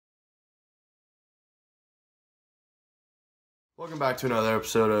Welcome back to another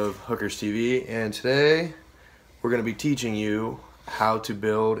episode of Hookers TV, and today we're going to be teaching you how to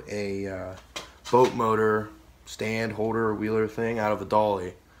build a boat motor stand holder wheeler thing out of a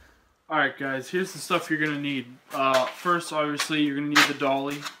dolly. Alright guys, here's the stuff you're going to need. First, obviously, you're going to need the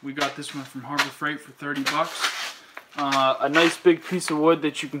dolly. We got this one from Harbor Freight for 30 bucks. A nice big piece of wood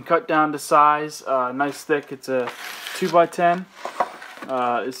that you can cut down to size, nice thick. It's a 2x10.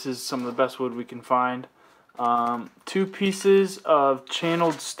 This is some of the best wood we can find. 2 pieces of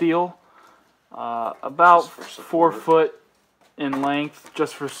channeled steel, about 4 foot in length,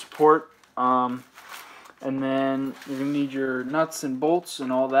 just for support. And then you're gonna need your nuts and bolts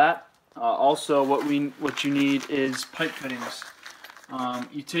and all that. Also, what you need is pipe fittings.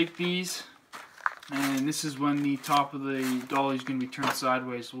 You take these, and this is when the top of the dolly is gonna be turned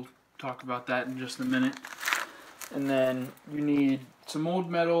sideways. We'll talk about that in just a minute. And then you need some old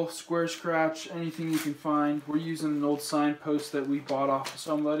metal, square scratch, anything you can find. We're using an old signpost that we bought off of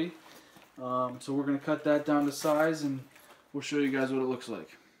somebody. So we're going to cut that down to size, and we'll show you guys what it looks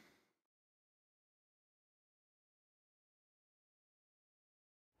like.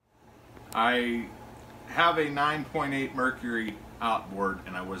 I have a 9.8 Mercury outboard,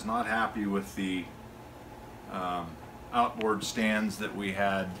 and I was not happy with the outboard stands that we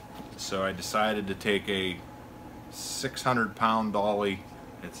had, so I decided to take a 600-pound dolly.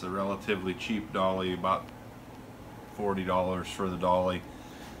 It's a relatively cheap dolly, about $40 for the dolly.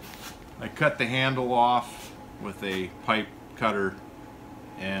 I cut the handle off with a pipe cutter,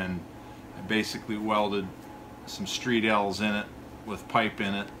 and I basically welded some street L's in it with pipe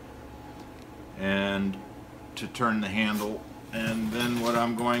in it and to turn the handle. And then what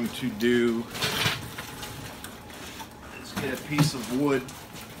I'm going to do is get a piece of wood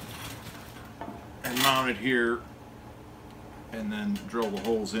and mount it here, and then drill the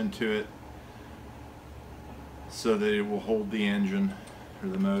holes into it so that it will hold the engine or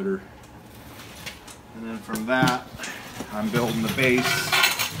the motor. And then from that, I'm building the base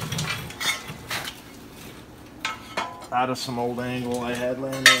out of some old angle I had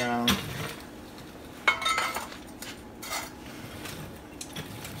laying around.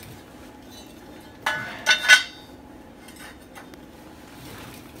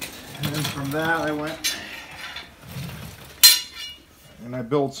 And then from that I went and I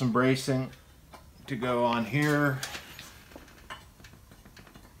built some bracing to go on here,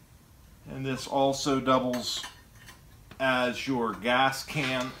 and this also doubles as your gas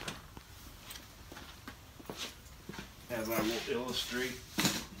can, as I will illustrate.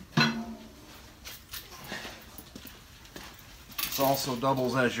 This also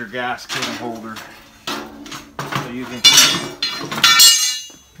doubles as your gas can holder, so you can put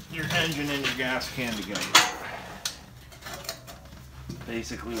your engine and your gas can together.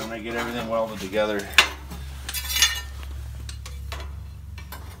 Basically, when I get everything welded together, it'll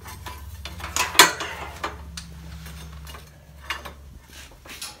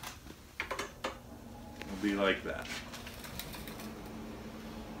be like that.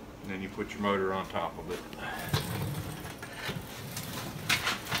 And then you put your motor on top of it.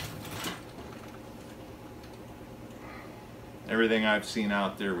 Everything I've seen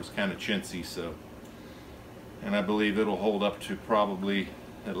out there was kind of chintzy, so. And I believe it'll hold up to probably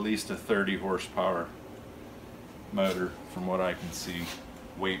at least a 30 horsepower motor from what I can see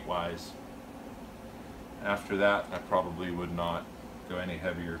weight wise. After that, I probably would not go any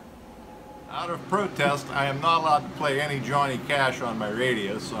heavier. Out of protest, I am not allowed to play any Johnny Cash on my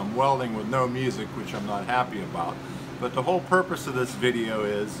radio, so I'm welding with no music, which I'm not happy about. But the whole purpose of this video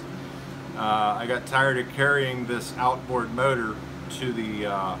is I got tired of carrying this outboard motor to the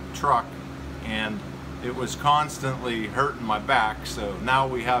truck, and it was constantly hurting my back, so now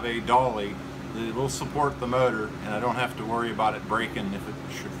we have a dolly that will support the motor, and I don't have to worry about it breaking if it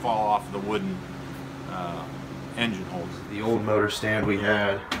should fall off the wooden engine holes. The old motor stand we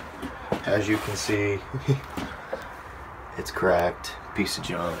had, as you can see, it's cracked, piece of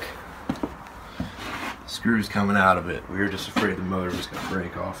junk. Screws coming out of it. We were just afraid the motor was going to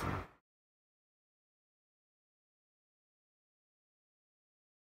break off.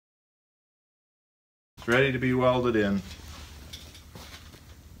 It's ready to be welded in.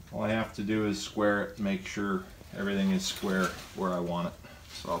 All I have to do is square it and make sure everything is square where I want it.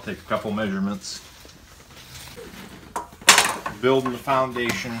 So I'll take a couple measurements. Building the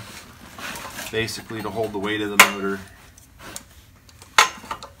foundation, basically to hold the weight of the motor.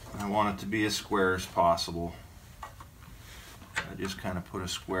 I want it to be as square as possible. I just kind of put a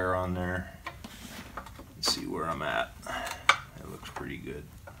square on there and see where I'm at. It looks pretty good.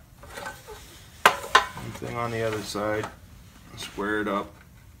 Same thing on the other side. Square it up.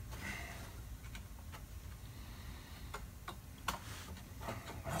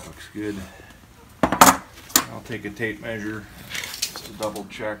 good. I'll take a tape measure just to double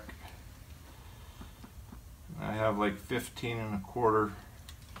check. I have like 15 1/4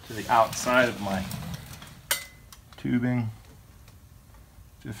 to the outside of my tubing,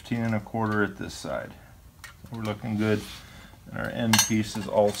 15 1/4 at this side. So we're looking good. And our end piece is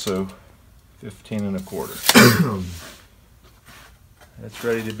also 15 1/4. It's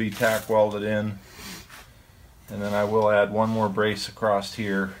ready to be tack welded in. And then I will add one more brace across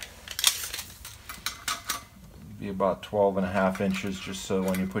here. Be about 12 1/2 inches, just so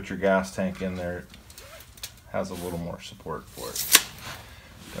when you put your gas tank in there, it has a little more support for it.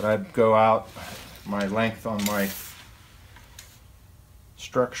 But I'd go out, my length on my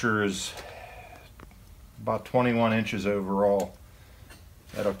structure is about 21 inches overall.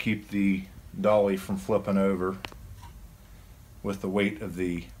 That'll keep the dolly from flipping over with the weight of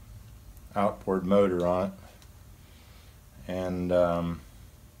the outboard motor on it. And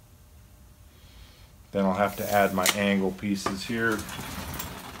then I'll have to add my angle pieces here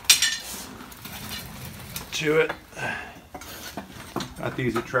to it. Got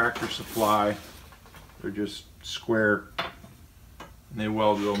these at Tractor Supply. They're just square and they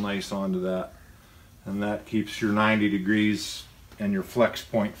weld real nice onto that. And that keeps your 90 degrees and your flex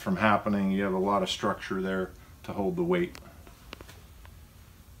point from happening. You have a lot of structure there to hold the weight.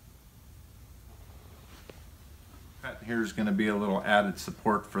 Here's going to be a little added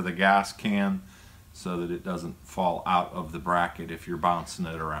support for the gas can so that it doesn't fall out of the bracket if you're bouncing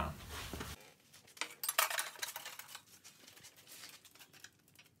it around.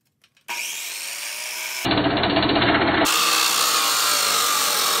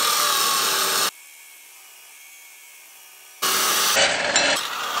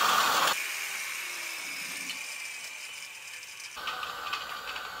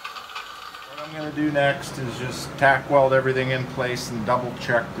 What I'm going to do next is just tack weld everything in place and double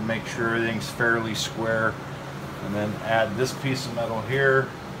check to make sure everything's fairly square, and then add this piece of metal here.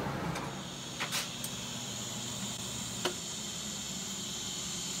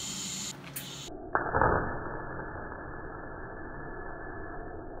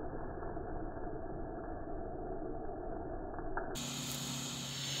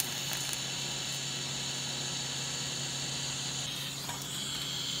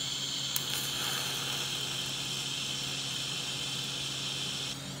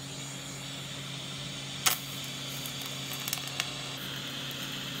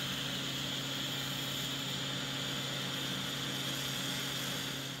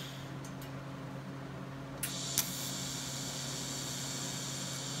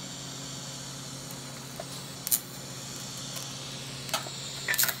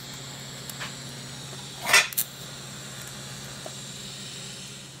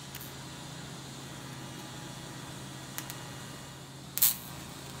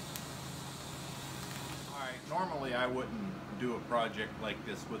 Normally I wouldn't do a project like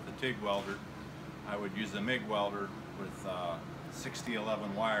this with a TIG welder. I would use a MIG welder with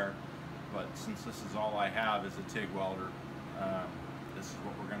 6011 wire, but since this is all I have is a TIG welder, this is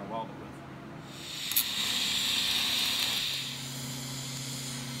what we're going to weld it with.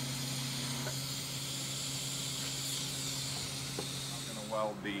 I'm going to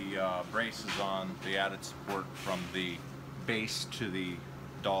weld the braces on, the added support from the base to the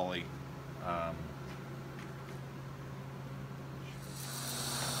dolly.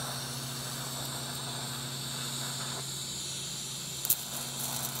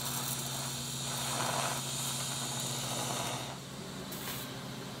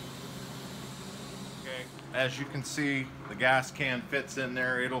 As you can see, the gas can fits in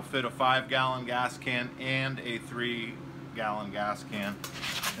there. It'll fit a 5-gallon gas can and a 3-gallon gas can.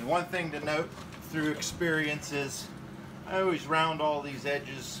 And one thing to note through experience is I always round all these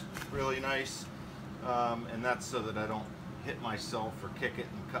edges really nice, and that's so that I don't hit myself or kick it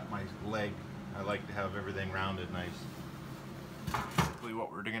and cut my leg. I like to have everything rounded nice. Basically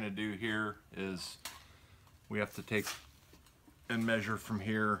what we're going to do here is we have to take and measure from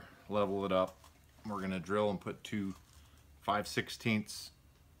here, level it up. We're going to drill and put two 5/16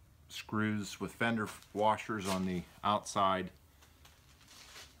 screws with fender washers on the outside,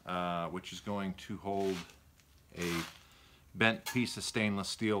 which is going to hold a bent piece of stainless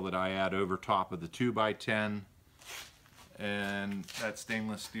steel that I add over top of the 2x10, and that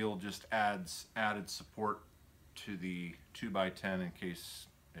stainless steel just adds added support to the 2x10 in case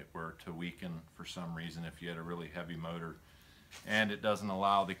it were to weaken for some reason if you had a really heavy motor, and it doesn't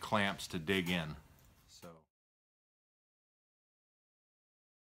allow the clamps to dig in. So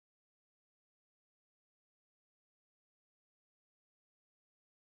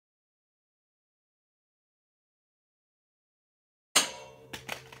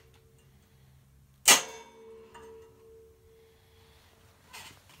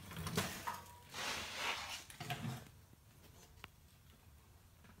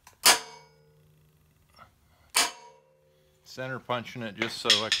Center punching it just so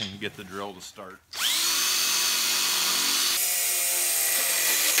I can get the drill to start.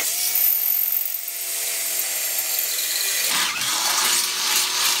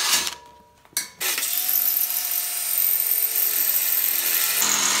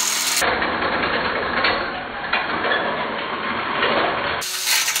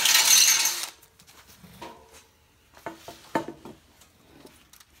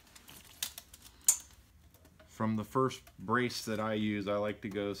 From the first brace that I use, I like to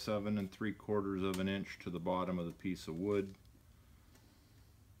go 7 3/4 of an inch to the bottom of the piece of wood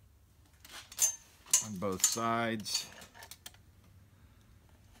on both sides.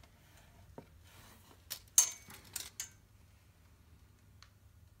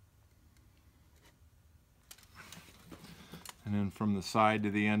 And then from the side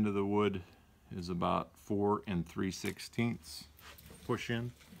to the end of the wood is about 4 3/16 push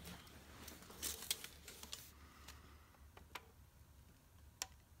in.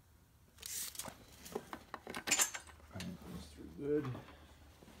 Good.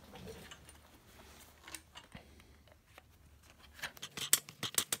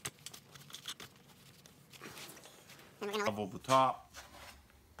 Level the top.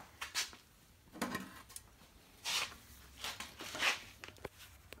 It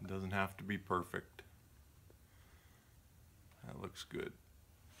doesn't have to be perfect. That looks good.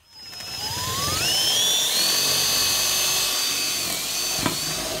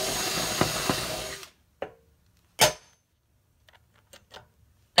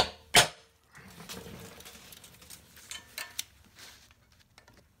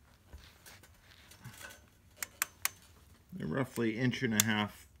 They're roughly 1.5 inches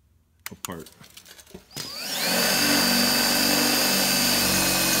apart.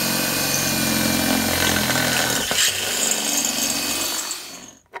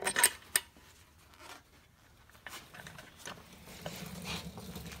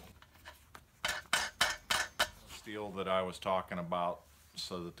 Steel that I was talking about,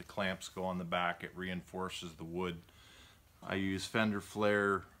 so that the clamps go on the back, it reinforces the wood. I use Fender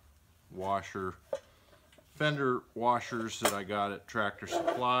Flare washer. Fender washers that I got at Tractor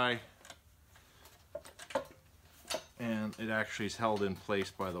Supply, and it actually is held in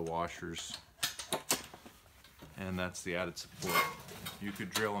place by the washers, and that's the added support. You could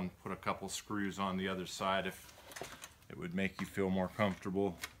drill and put a couple screws on the other side if it would make you feel more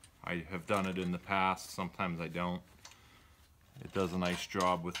comfortable. I have done it in the past, sometimes I don't. It does a nice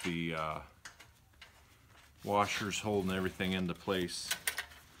job with the washers holding everything into place.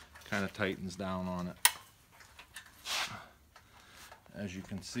 Kind of tightens down on it. As you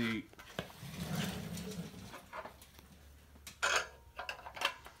can see,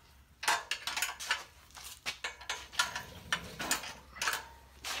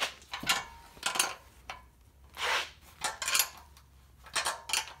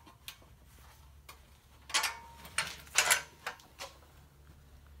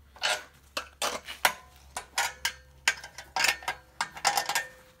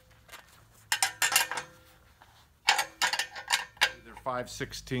 they're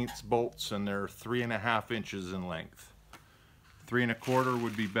 5/16 bolts and they're 3.5 inches in length. 3 1/4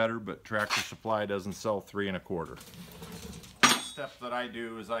 would be better, but Tractor Supply doesn't sell 3 1/4. The step that I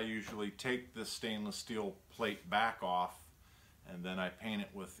do is I usually take this stainless steel plate back off, and then I paint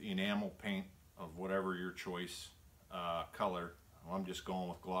it with enamel paint of whatever your choice color. Well, I'm just going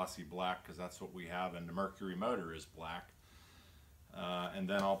with glossy black because that's what we have, and the Mercury motor is black. And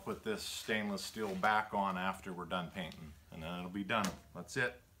then I'll put this stainless steel back on after we're done painting, and then it'll be done. That's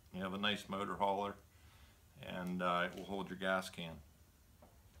it. You have a nice motor hauler, and it will hold your gas can.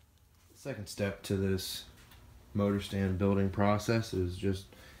 Second step to this motor stand building process is just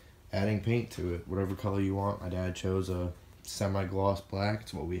adding paint to it, whatever color you want. My dad chose a semi-gloss black.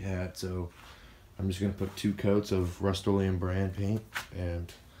 It's what we had, so I'm just going to put 2 coats of rust-oleum brand paint,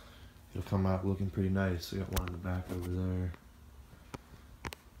 and it'll come out looking pretty nice. I got one in the back over there.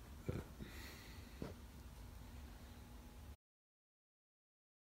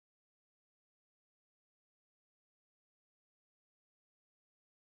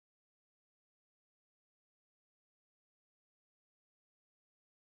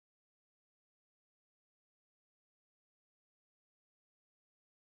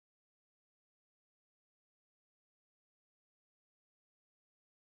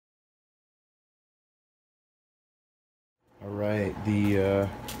 Alright, the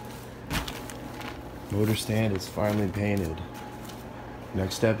motor stand is finally painted.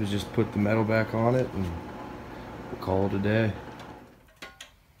 Next step is just put the metal back on it and we'll call it a day.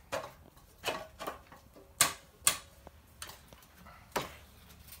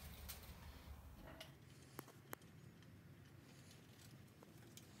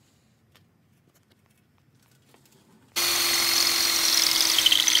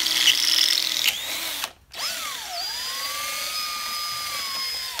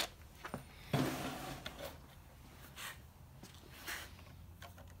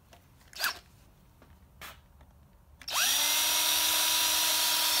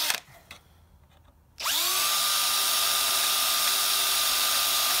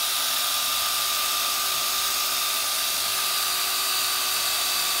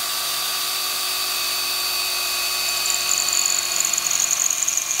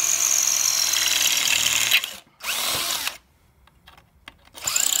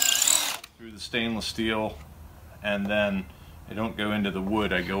 through the stainless steel, and then I don't go into the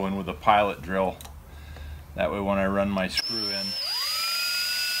wood, I go in with a pilot drill. That way when I run my screw in,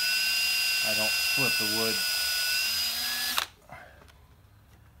 I don't split the wood.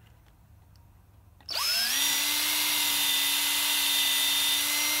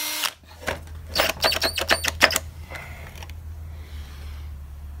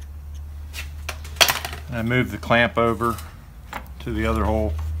 And I move the clamp over to the other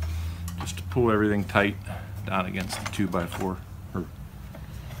hole just to pull everything tight down against the 2x4 or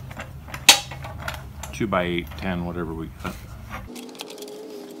 2x8, 10, whatever we cut.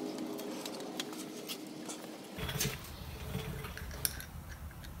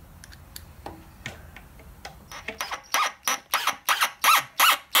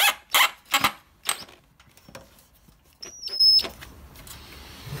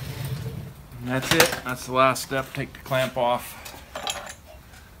 And that's it. That's the last step. Take the clamp off.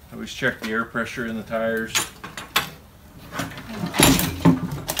 Always check the air pressure in the tires.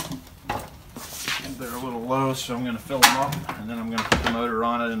 They're a little low, so I'm going to fill them up, and then I'm going to put the motor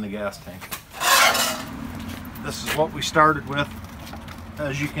on it in the gas tank. This is what we started with.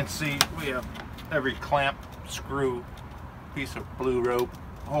 As you can see, we have every clamp, screw, piece of blue rope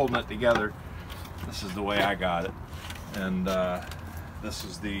holding it together. This is the way I got it. And this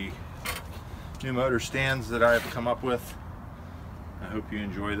is the new motor stands that I've come up with. I hope you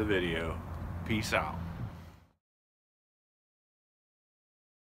enjoy the video. Peace out.